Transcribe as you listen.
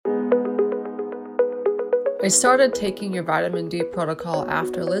I started taking your vitamin D protocol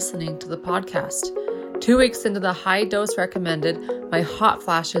after listening to the podcast. 2 weeks into the high dose recommended, my hot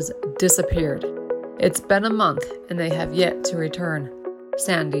flashes disappeared. It's been a month and they have yet to return.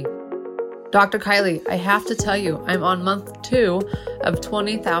 Sandy. Dr. Kylie, I have to tell you, I'm on month 2 of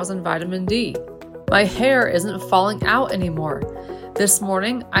 20,000 vitamin D. My hair isn't falling out anymore. This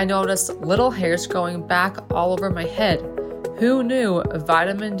morning, I noticed little hairs growing back all over my head. Who knew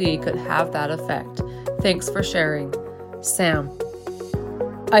vitamin D could have that effect? Thanks for sharing. Sam.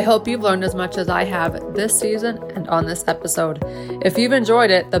 I hope you've learned as much as I have this season and on this episode. If you've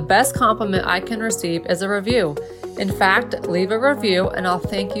enjoyed it, the best compliment I can receive is a review. In fact, leave a review and I'll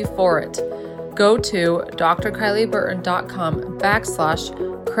thank you for it. Go to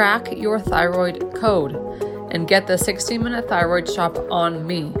drkylieburton.com/crackyourthyroid-code and get the 60-minute thyroid shop on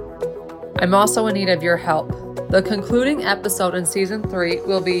me. I'm also in need of your help. The concluding episode in season 3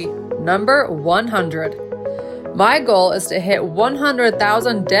 will be number 100. My goal is to hit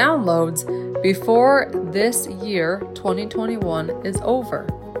 100,000 downloads before this year, 2021, is over.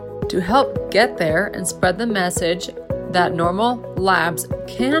 To help get there and spread the message that normal labs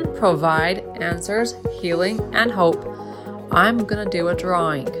can provide answers, healing, and hope, I'm going to do a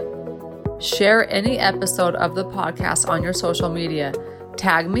drawing. Share any episode of the podcast on your social media.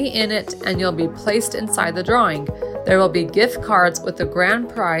 Tag me in it and you'll be placed inside the drawing. There will be gift cards with the grand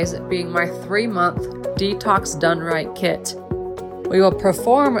prize being my 3-month Detox Done Right kit. We will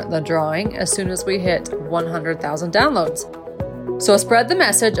perform the drawing as soon as we hit 100,000 downloads. So spread the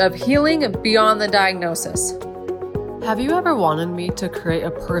message of healing beyond the diagnosis. Have you ever wanted me to create a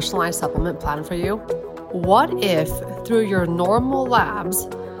personalized supplement plan for you? What if through your normal labs,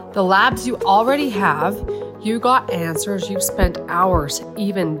 the labs you already have, you got answers you've spent hours,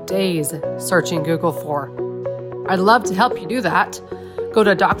 even days, searching Google for? I'd love to help you do that. Go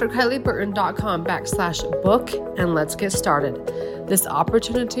to drkylieburton.com/book and let's get started. This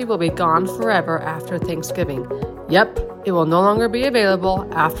opportunity will be gone forever after Thanksgiving. Yep, it will no longer be available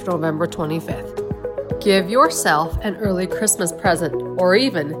after November 25th. Give yourself an early Christmas present or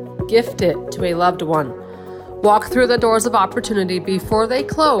even gift it to a loved one. Walk through the doors of opportunity before they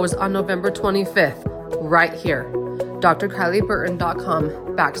close on November 25th, right here.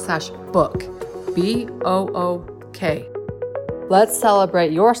 drkylieburton.com/book. BOOK. Let's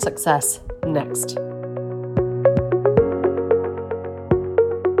celebrate your success next.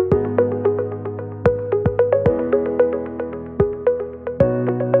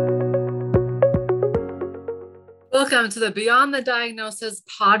 Welcome to the Beyond the Diagnosis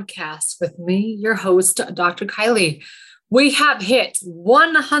podcast with me, your host, Dr. Kylie. We have hit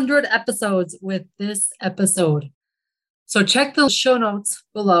 100 episodes with this episode. So check the show notes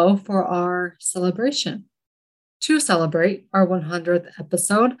below for our celebration. To celebrate our 100th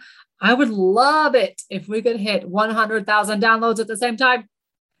episode, I would love it if we could hit 100,000 downloads at the same time.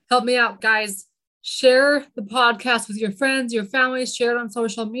 Help me out, guys. Share the podcast with your friends, your family, share it on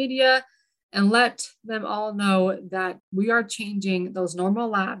social media, and let them all know that we are changing those normal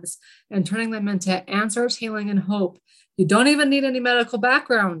labs and turning them into answers, healing, and hope. You don't even need any medical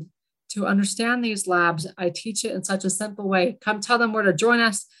background to understand these labs. I teach it in such a simple way. Come tell them where to join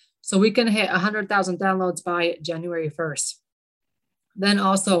us so we can hit 100,000 downloads by January 1st. Then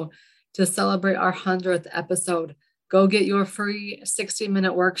also to celebrate our 100th episode, go get your free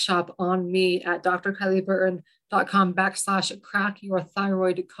 60-minute workshop on me at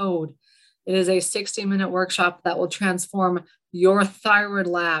drkylieburton.com/crackyourthyroid-code. It is a 60-minute workshop that will transform your thyroid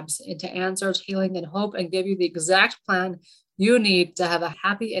labs into answers, healing, and hope, and give you the exact plan you need to have a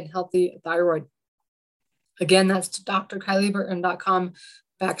happy and healthy thyroid. Again, that's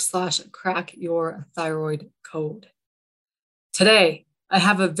drkylieburton.com/crackyourthyroid-code. Today, I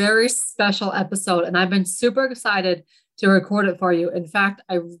have a very special episode, and I've been super excited to record it for you. In fact,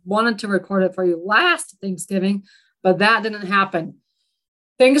 I wanted to record it for you last Thanksgiving, but that didn't happen.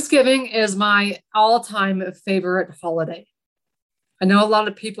 Thanksgiving is my all-time favorite holiday. I know a lot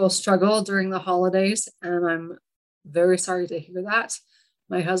of people struggle during the holidays, and I'm very sorry to hear that.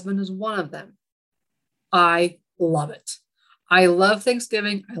 My husband is one of them. I love it. I love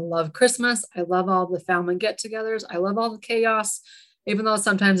Thanksgiving. I love Christmas. I love all the family get-togethers. I love all the chaos, even though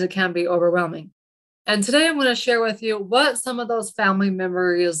sometimes it can be overwhelming. And today I'm going to share with you what some of those family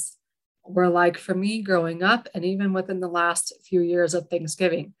memories were like for me growing up and even within the last few years of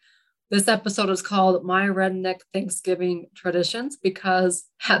Thanksgiving. This episode is called My Redneck Thanksgiving Traditions because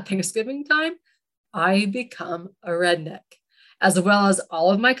at Thanksgiving time, I become a redneck, as well as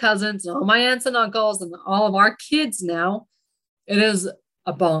all of my cousins and all my aunts and uncles and all of our kids now. It is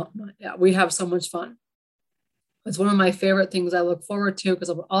a bomb. Yeah, we have so much fun. It's one of my favorite things I look forward to because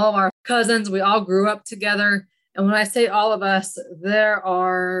of all of our cousins. We all grew up together. And when I say all of us, there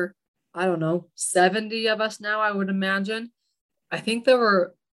are, I don't know, 70 of us now, I would imagine. I think there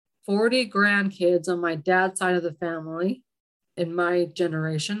were 40 grandkids on my dad's side of the family in my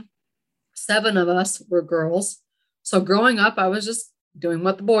generation. 7 of us were girls. So growing up, I was just doing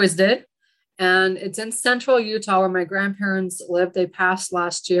what the boys did. And it's in central Utah where my grandparents lived. They passed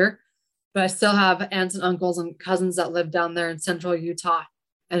last year, but I still have aunts and uncles and cousins that live down there in central Utah.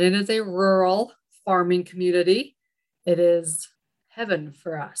 And it is a rural farming community. It is heaven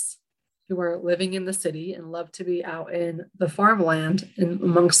for us who are living in the city and love to be out in the farmland and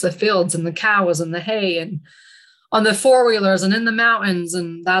amongst the fields and the cows and the hay and on the four-wheelers and in the mountains.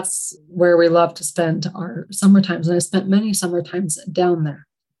 And that's where we love to spend our summer times. And I spent many summer times down there.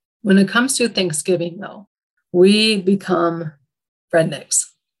 When it comes to Thanksgiving, though, we become rednecks.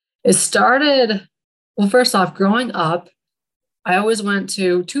 It started, well, first off, growing up, I always went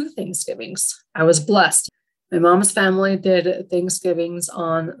to 2 Thanksgivings. I was blessed. My mom's family did Thanksgivings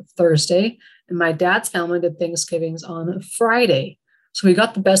on Thursday, and my dad's family did Thanksgivings on Friday. So we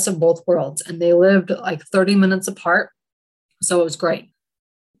got the best of both worlds, and they lived like 30 minutes apart. So it was great.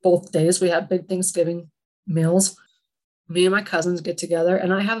 Both days we had big Thanksgiving meals. Me and my cousins get together,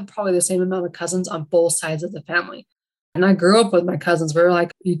 and I have probably the same amount of cousins on both sides of the family. And I grew up with my cousins. We were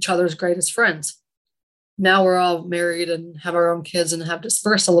like each other's greatest friends. Now we're all married and have our own kids and have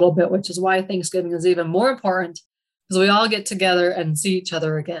dispersed a little bit, which is why Thanksgiving is even more important because we all get together and see each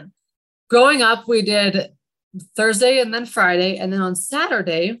other again. Growing up, we did Thursday and then Friday. And then on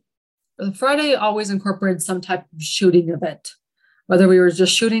Saturday, Friday always incorporated some type of shooting event, whether we were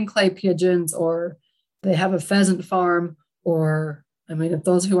just shooting clay pigeons or they have a pheasant farm or, I mean, if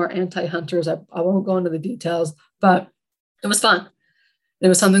those who are anti-hunters, I won't go into the details, but it was fun. It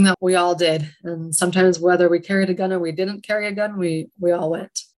was something that we all did. And sometimes whether we carried a gun or we didn't carry a gun, we all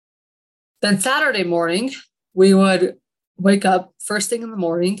went. Then Saturday morning, we would wake up first thing in the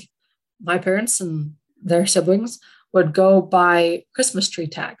morning. My parents and their siblings would go buy Christmas tree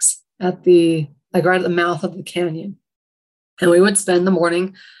tags at right at the mouth of the canyon. And we would spend the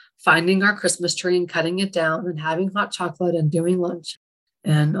morning finding our Christmas tree and cutting it down and having hot chocolate and doing lunch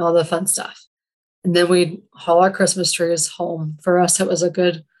and all the fun stuff. And then we'd haul our Christmas trees home. For us, it was a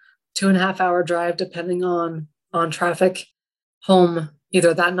good 2.5-hour drive, depending on traffic, home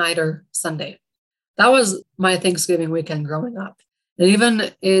either that night or Sunday. That was my Thanksgiving weekend growing up. And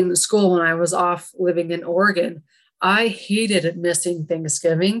even in school, when I was off living in Oregon, I hated missing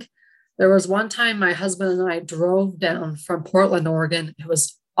Thanksgiving. There was one time my husband and I drove down from Portland, Oregon. It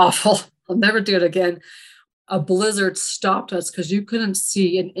was awful. I'll never do it again. A blizzard stopped us because you couldn't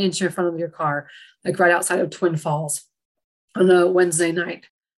see an inch in front of your car, like right outside of Twin Falls on a Wednesday night.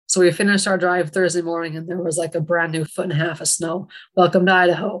 So we finished our drive Thursday morning and there was like a brand new 1.5 of snow. Welcome to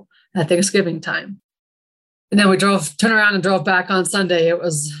Idaho at Thanksgiving time. And then we turned around and drove back on Sunday. It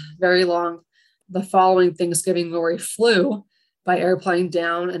was very long. The following Thanksgiving where we flew by airplane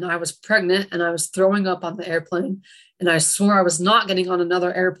down and I was pregnant and I was throwing up on the airplane. And I swore I was not getting on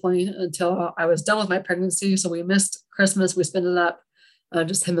another airplane until I was done with my pregnancy. So we missed Christmas. We spent it up,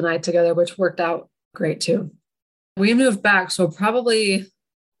 just him and I together, which worked out great too. We moved back. So probably,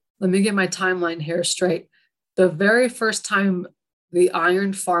 let me get my timeline here straight. The very first time the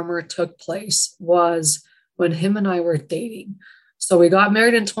Iron Farmer took place was when him and I were dating. So we got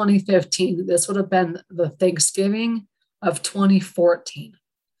married in 2015. This would have been the Thanksgiving of 2014.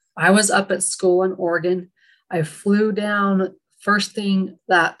 I was up at school in Oregon. I flew down first thing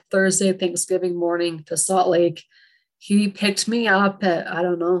that Thursday, Thanksgiving morning to Salt Lake. He picked me up at, I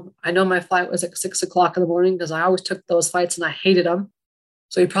don't know. I know my flight was at 6 o'clock in the morning because I always took those flights and I hated them.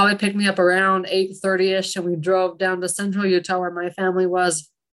 So he probably picked me up around 8:30ish and we drove down to central Utah where my family was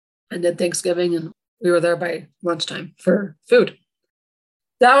and did Thanksgiving. And we were there by lunchtime for food.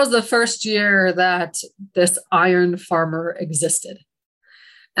 That was the first year that this Iron Farmer existed.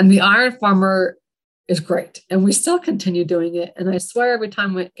 And the Iron Farmer is great. And we still continue doing it. And I swear every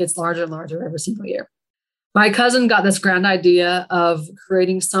time it gets larger and larger every single year. My cousin got this grand idea of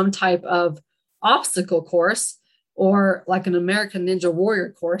creating some type of obstacle course or like an American Ninja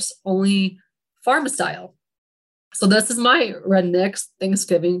Warrior course, only farm style. So this is my redneck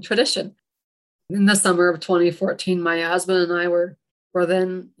Thanksgiving tradition. In the summer of 2014, my husband and I were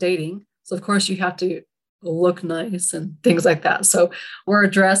then dating. So of course you have to look nice and things like that. So we're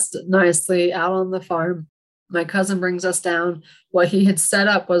dressed nicely out on the farm. My cousin brings us down. What he had set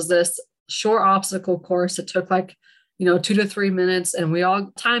up was this short obstacle course. It took 2 to 3 minutes and we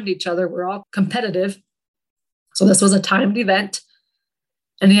all timed each other. We're all competitive. So this was a timed event.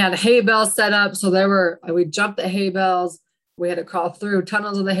 And he had hay bales set up. So we jumped the hay bales. We had to crawl through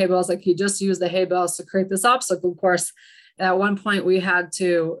tunnels of the hay bales. Like he just used the hay bales to create this obstacle course. At one point, we had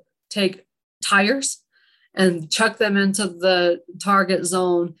to take tires and chuck them into the target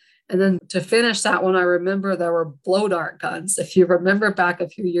zone. And then to finish that one, I remember there were blow dart guns. If you remember back a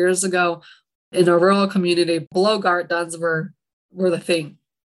few years ago in a rural community, blow dart guns were the thing.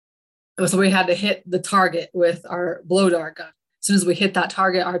 So we had to hit the target with our blow dart gun. As soon as we hit that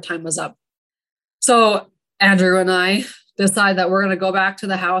target, our time was up. So Andrew and I decide that we're going to go back to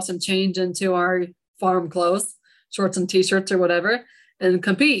the house and change into our farm clothes, shorts and t-shirts or whatever, and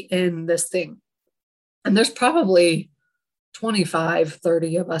compete in this thing. And there's probably 25,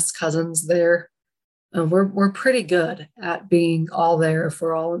 30 of us cousins there. And we're pretty good at being all there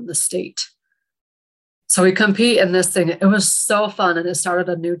for all in the state. So we compete in this thing. It was so fun, and it started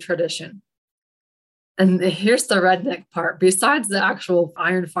a new tradition. And here's the redneck part. Besides the actual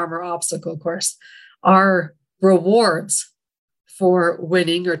Iron Farmer obstacle course, our rewards for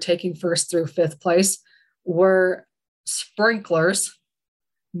winning or taking first through fifth place were sprinklers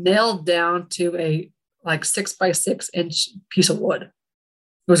nailed down to a 6x6 inch piece of wood. It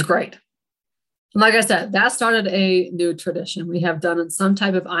was great. And like I said, that started a new tradition. We have done some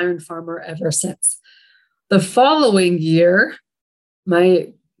type of Iron Farmer ever since. The following year,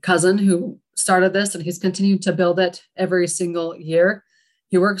 my cousin who started this, and he's continued to build it every single year.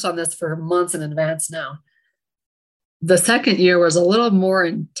 He works on this for months in advance now. The second year was a little more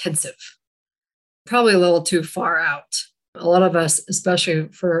intensive, probably a little too far out. A lot of us, especially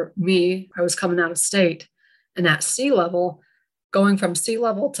for me, I was coming out of state, and at sea level, going from sea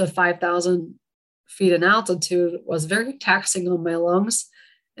level to 5,000 feet in altitude was very taxing on my lungs.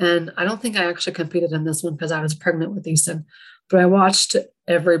 And I don't think I actually competed in this one because I was pregnant with Easton, but I watched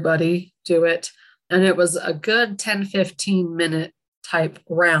everybody do it. And it was a good 10, 15 minute type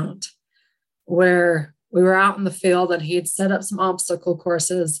round where we were out in the field and he had set up some obstacle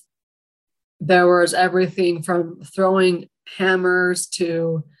courses. There was everything from throwing hammers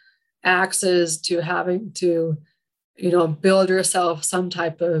to axes to having to, build yourself some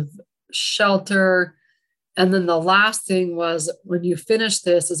type of shelter. And then the last thing was when you finish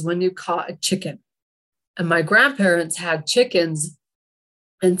this is when you caught a chicken. And my grandparents had chickens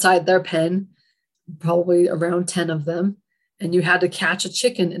inside their pen, probably around 10 of them. And you had to catch a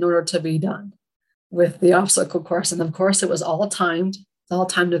chicken in order to be done with the obstacle course. And of course, it was all timed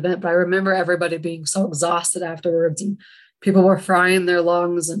event. But I remember everybody being so exhausted afterwards, and people were frying their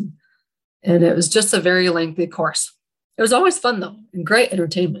lungs. And it was just a very lengthy course. It was always fun, though, and great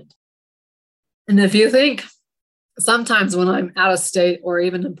entertainment. And if you think sometimes when I'm out of state or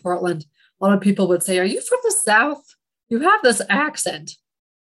even in Portland, a lot of people would say, "Are you from the South? You have this accent."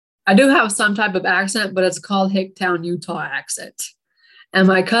 I do have some type of accent, but it's called Hicktown, Utah accent. And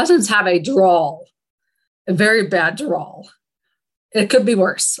my cousins have a drawl, a very bad drawl. It could be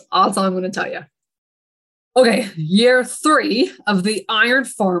worse. That's all I'm going to tell you. Okay, year 3 of the Iron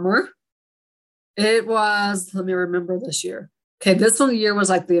Farmer. It was, let me remember this year. Okay, this year was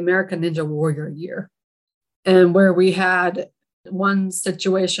like the American Ninja Warrior year. And where we had one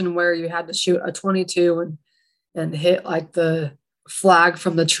situation where you had to shoot a 22 and hit like the flag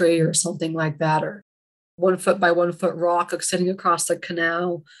from the tree or something like that, or 1 foot by 1 foot rock sitting across the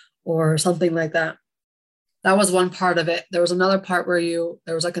canal or something like that. That was one part of it. There was another part where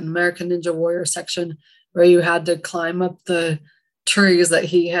there was like an American Ninja Warrior section where you had to climb up the trees that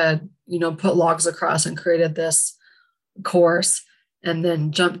he had, put logs across and created this course, and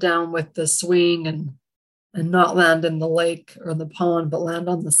then jump down with the swing and not land in the lake or the pond, but land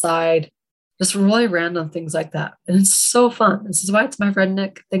on the side. Just really random things like that. And it's so fun. This is why it's my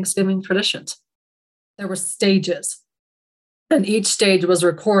redneck Thanksgiving traditions. There were stages, and each stage was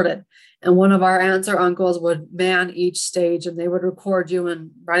recorded. And one of our aunts or uncles would man each stage, and they would record you and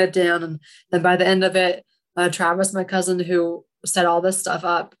write it down. And then by the end of it, Travis, my cousin who set all this stuff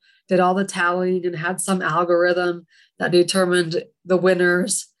up, did all the tallying and had some algorithm that determined the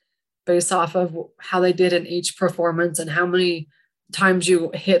winners based off of how they did in each performance and how many times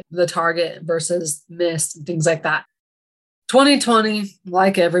you hit the target versus missed and things like that. 2020,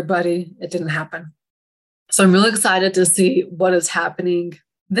 like everybody, it didn't happen. So I'm really excited to see what is happening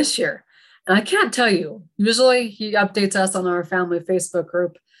this year. And I can't tell you, usually he updates us on our family Facebook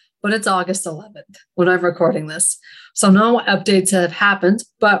group, but it's August 11th when I'm recording this. So no updates have happened,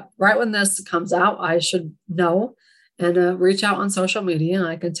 but right when this comes out, I should know and reach out on social media, and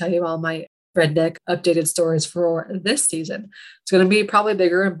I can tell you all my redneck updated stories for this season. It's going to be probably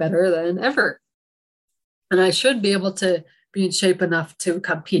bigger and better than ever. And I should be able to be in shape enough to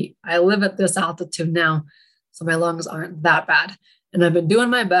compete. I live at this altitude now, so my lungs aren't that bad. And I've been doing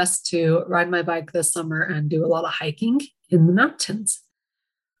my best to ride my bike this summer and do a lot of hiking in the mountains.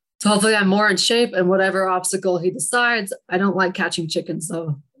 So hopefully I'm more in shape, and whatever obstacle he decides. I don't like catching chickens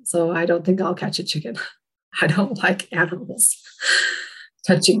though, so I don't think I'll catch a chicken. I don't like animals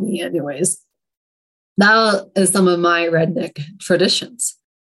touching me anyways. That is some of my redneck traditions.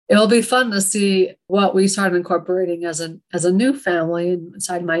 It'll be fun to see what we started incorporating as a new family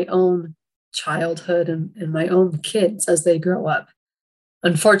inside my own childhood and my own kids as they grow up.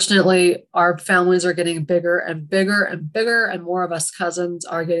 Unfortunately, our families are getting bigger and bigger and bigger, and more of us cousins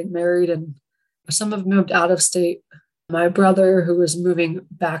are getting married, and some have moved out of state. My brother, who is moving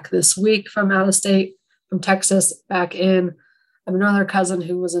back this week from out of state, from Texas, back in. I have another cousin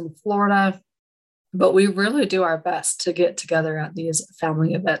who was in Florida, but we really do our best to get together at these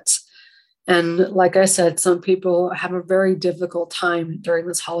family events. And like I said, some people have a very difficult time during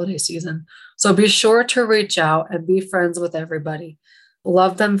this holiday season. So be sure to reach out and be friends with everybody.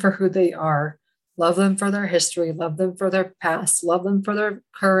 Love them for who they are. Love them for their history. Love them for their past. Love them for their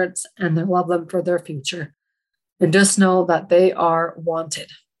currents, and love them for their future. And just know that they are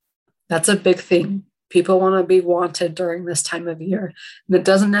wanted. That's a big thing. People want to be wanted during this time of year. And it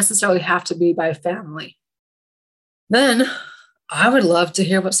doesn't necessarily have to be by family. Then I would love to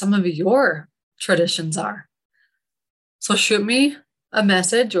hear what some of your traditions are. So shoot me a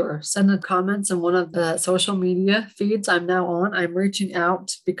message or send the comments in one of the social media feeds I'm now on. I'm reaching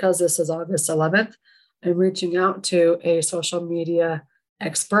out because this is August 11th. I'm reaching out to a social media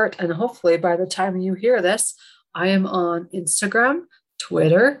expert. And hopefully by the time you hear this, I am on Instagram,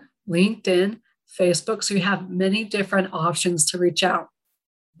 Twitter, LinkedIn, Facebook. So you have many different options to reach out.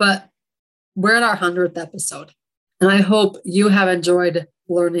 But we're at our 100th episode. And I hope you have enjoyed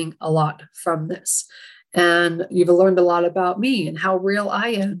learning a lot from this. And you've learned a lot about me and how real I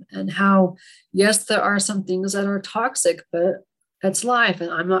am, and how, yes, there are some things that are toxic, but it's life and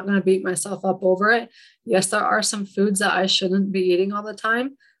I'm not going to beat myself up over it. Yes, there are some foods that I shouldn't be eating all the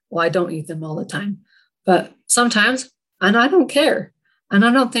time. Well, I don't eat them all the time, but sometimes, and I don't care. And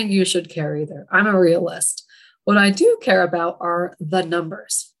I don't think you should care either. I'm a realist. What I do care about are the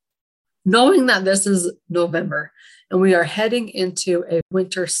numbers. Knowing that this is November and we are heading into a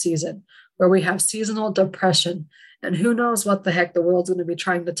winter season where we have seasonal depression, and who knows what the heck the world's going to be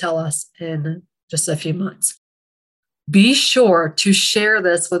trying to tell us in just a few months. Be sure to share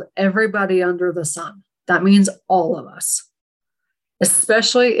this with everybody under the sun. That means all of us,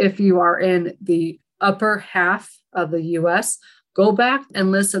 especially if you are in the upper half of the US. Go back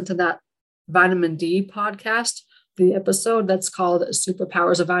and listen to that vitamin D podcast, the episode that's called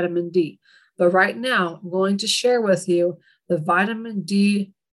Superpowers of Vitamin D. But right now, I'm going to share with you the vitamin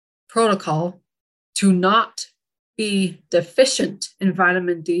D protocol to not be deficient in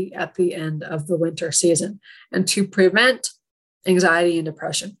vitamin D at the end of the winter season, and to prevent anxiety and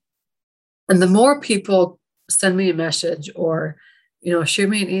depression. And the more people send me a message or shoot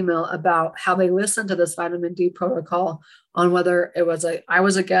me an email about how they listen to this vitamin D protocol, on whether it was I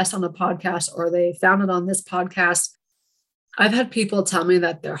was a guest on a podcast or they found it on this podcast. I've had people tell me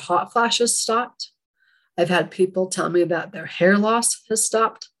that their hot flashes stopped. I've had people tell me that their hair loss has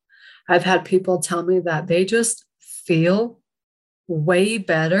stopped. I've had people tell me that they just feel way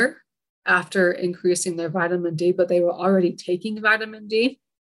better after increasing their vitamin D, but they were already taking vitamin D.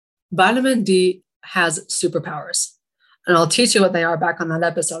 Vitamin D has superpowers, and I'll teach you what they are back on that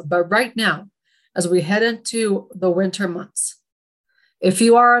episode. But right now, as we head into the winter months, if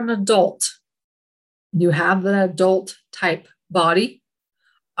you are an adult, you have the adult type body,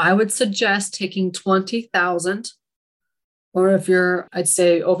 I would suggest taking 20,000, or if you're, I'd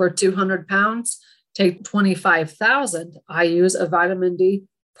say, over 200 pounds, take 25,000 IUs of vitamin D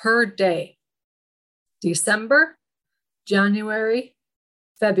per day. December, January,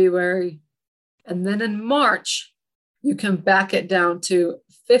 February, and then in March, you can back it down to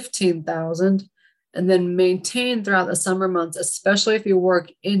 15,000 and then maintain throughout the summer months, especially if you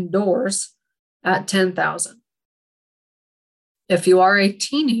work indoors, at 10,000. If you are a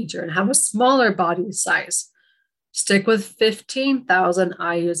teenager and have a smaller body size, stick with 15,000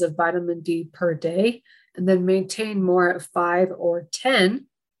 IUs of vitamin D per day, and then maintain more at 5 or 10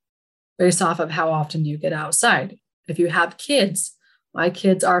 based off of how often you get outside. If you have kids, my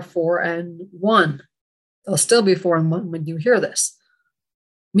kids are 4 and 1. They'll still be 4 and 1 when you hear this.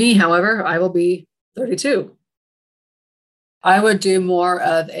 Me, however, I will be 32. I would do more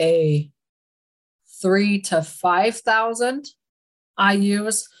of a 3,000 to 5,000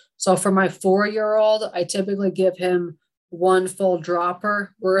 IUs. So for my 4-year-old, I typically give him 1 full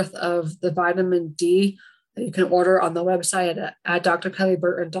dropper worth of the vitamin D that you can order on the website at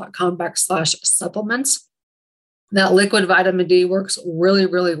drkellyburton.com/supplements. That liquid vitamin D works really,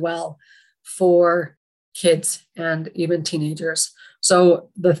 really well for kids and even teenagers. So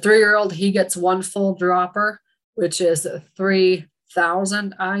the 3-year-old, he gets one full dropper, which is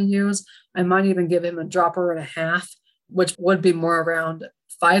 3,000 IUs. I might even give him a dropper and a half, which would be more around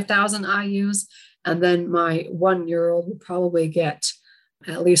 5,000 IUs. And then my 1-year-old would probably get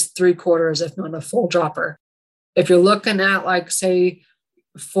at least 3/4, if not a full dropper. If you're looking at, like, say,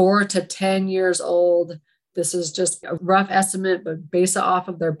 4 to 10 years old, this is just a rough estimate, but base it off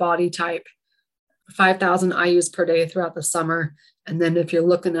of their body type, 5,000 IUs per day throughout the summer. And then if you're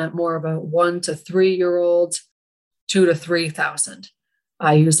looking at more of a 1 to 3-year-old, 2 to 3,000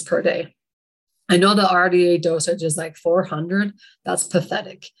 IUs per day. I know the RDA dosage is like 400. That's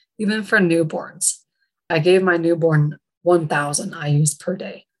pathetic, even for newborns. I gave my newborn 1,000 IUs per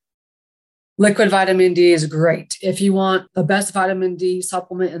day. Liquid vitamin D is great. If you want the best vitamin D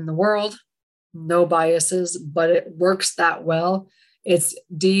supplement in the world, no biases, but it works that well. It's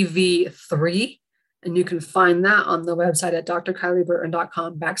DV3, and you can find that on the website at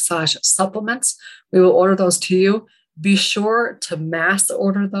drkylieburton.com/supplements. We will order those to you. Be sure to mass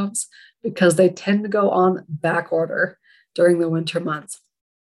order those because they tend to go on back order during the winter months.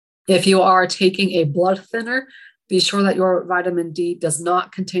 If you are taking a blood thinner, be sure that your vitamin D does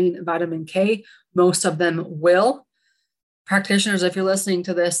not contain vitamin K. Most of them will. Practitioners, if you're listening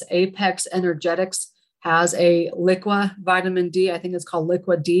to this, Apex Energetics has a Liqua vitamin D. I think it's called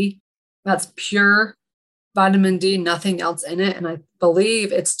Liqua D. That's pure vitamin D, nothing else in it. And I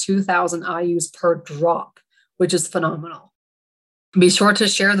believe it's 2,000 IUs per drop, which is phenomenal. Be sure to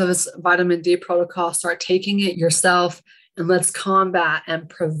share this vitamin D protocol. Start taking it yourself, and let's combat and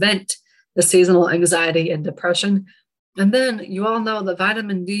prevent the seasonal anxiety and depression. And then you all know that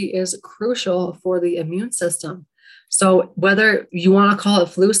vitamin D is crucial for the immune system. So whether you want to call it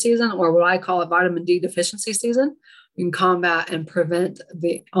flu season or what I call it vitamin D deficiency season, you can combat and prevent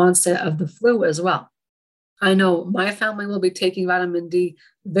the onset of the flu as well. I know my family will be taking vitamin D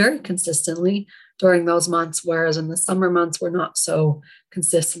very consistently during those months, whereas in the summer months, we're not so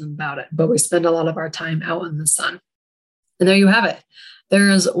consistent about it, but we spend a lot of our time out in the sun. And there you have it.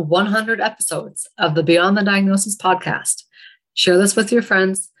 There's 100 episodes of the Beyond the Diagnosis podcast. Share this with your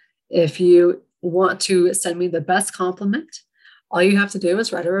friends. If you want to send me the best compliment, all you have to do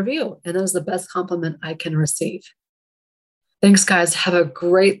is write a review, and that is the best compliment I can receive. Thanks, guys. Have a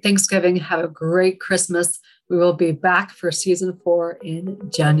great Thanksgiving. Have a great Christmas. We will be back for season 4 in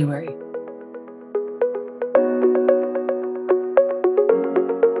January.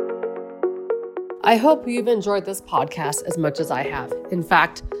 I hope you've enjoyed this podcast as much as I have. In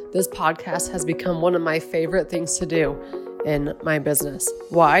fact, this podcast has become one of my favorite things to do in my business.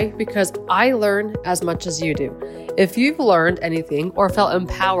 Why? Because I learn as much as you do. If you've learned anything or felt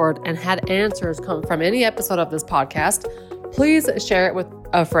empowered and had answers come from any episode of this podcast, please share it with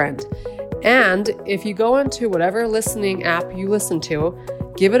a friend. And if you go into whatever listening app you listen to,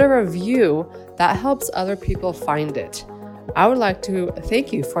 give it a review. That helps other people find it. I would like to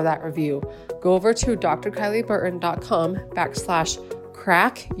thank you for that review. Go over to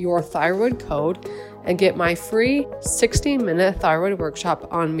drkylieburton.com/crackyourthyroid and get my free 60-minute thyroid workshop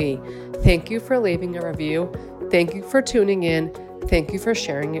on me. Thank you for leaving a review. Thank you for tuning in. Thank you for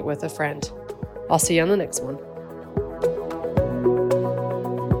sharing it with a friend. I'll see you on the next one.